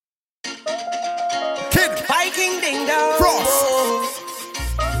Kid, Viking ding dong. Frost.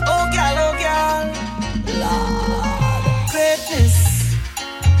 Oh girl, Lord, greatness.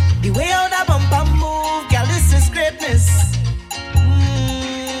 The way how that bumper move, girl, this is greatness.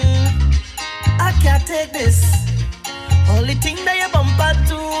 I can't take this. Only thing that your bumper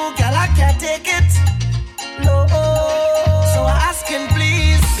do, girl, I can't take it. No, so I asking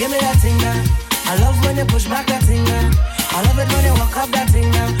please, give me that thing now. I love when you push back that thing now. I love it when you walk up that thing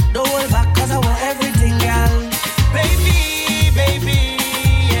now. Don't hold back, cause I want everything, girl. Baby,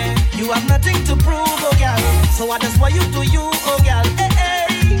 yeah. You have nothing to prove, oh girl. So I just want you to you, oh girl. Hey,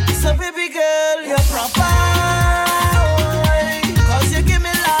 hey. So baby girl, you're proper. Cause you give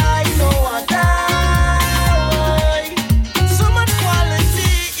me life, no other. So much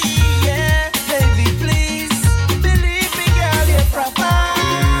quality, yeah. Baby, please, believe me, girl, you're proper.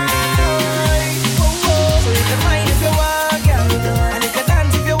 So you can wine if you want, girl. And you can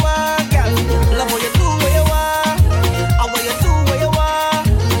dance if you want, girl. Love what you do where you want. And what you do where you want.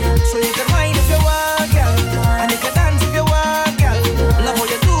 So you can wine if you want, girl. And you can dance if you want, girl. Love what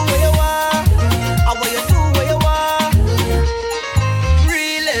you do where you want. And what you do where you want.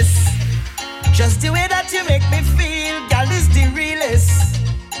 Realest. Just the way that you make me feel, girl, is the realest.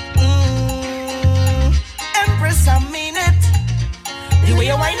 Empress, I mean it. The way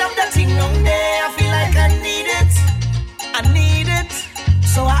you wind up that thing on there, I feel like I need it. I need it.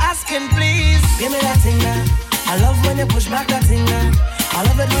 So I asking please, give me that thing now. I love when you push back that thing now. I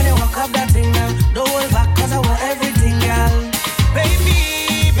love it when you walk up that thing now. Don't hold back, cause I want everything, girl. Baby,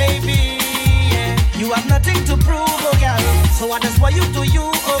 yeah. You have nothing to prove, oh girl. So I just want you to you,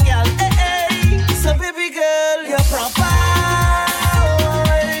 oh girl. Hey, hey. So baby girl, you're proper.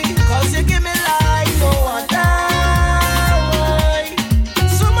 Cause you give me life, no other.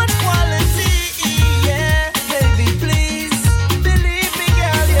 So much quality, yeah. Baby, please, believe me,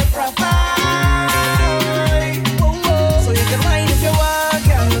 girl, you're proper. So you can wine if you want,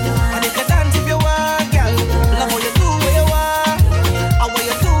 girl. And you can dance if you want, girl. Love what you do where you want. And what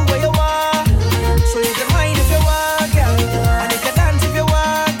you do where you want. So you can wine if you want, girl. And you can dance if you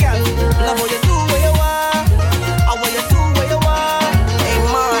want.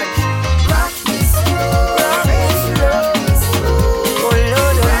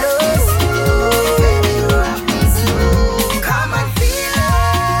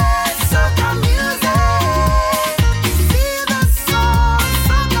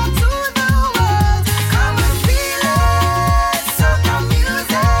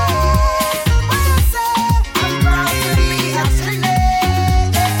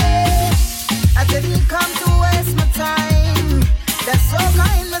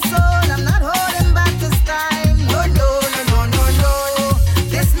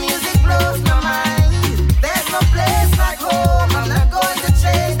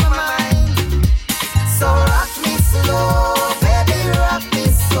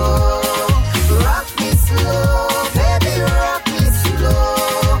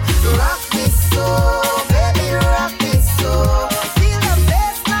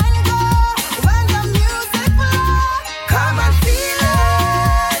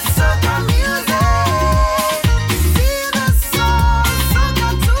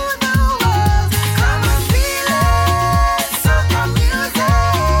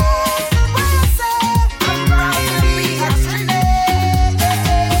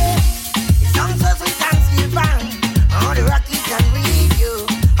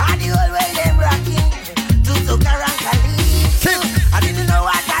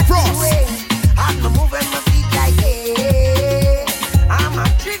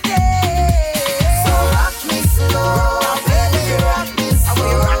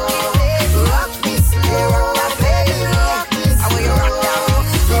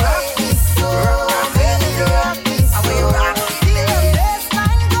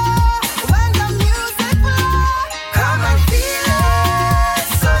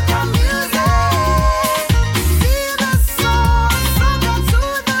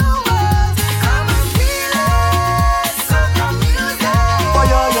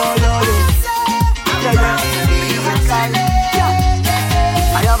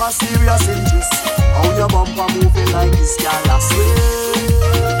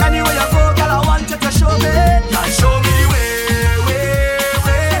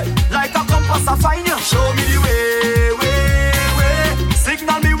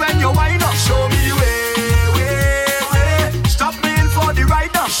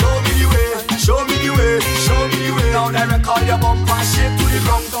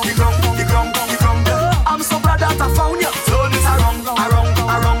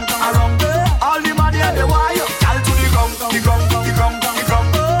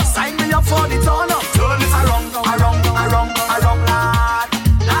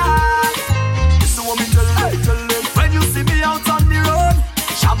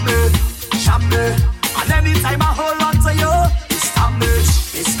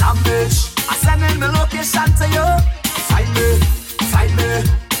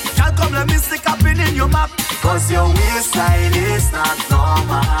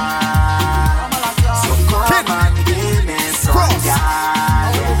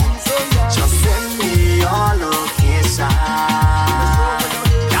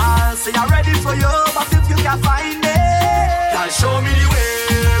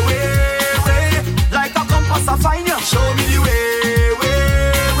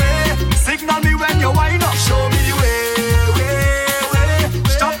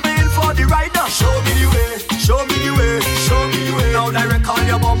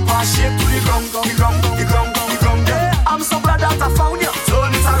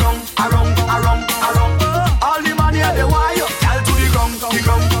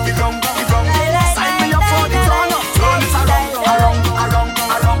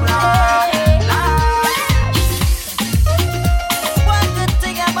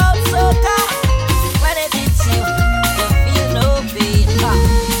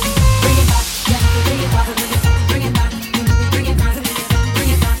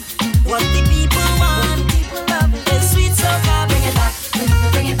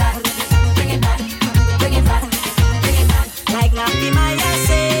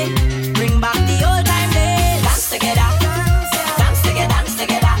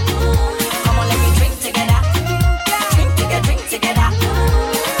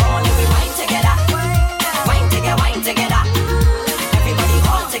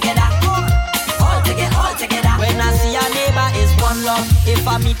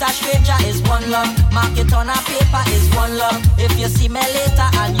 meet a stranger is one love. Mark it on a paper is one love. If you see me later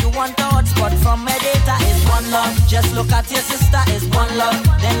and you want a hotspot from my data is one love. Just look at your sister is one love.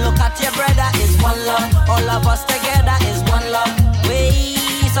 Then look at your brother is one love. All of us together is one love.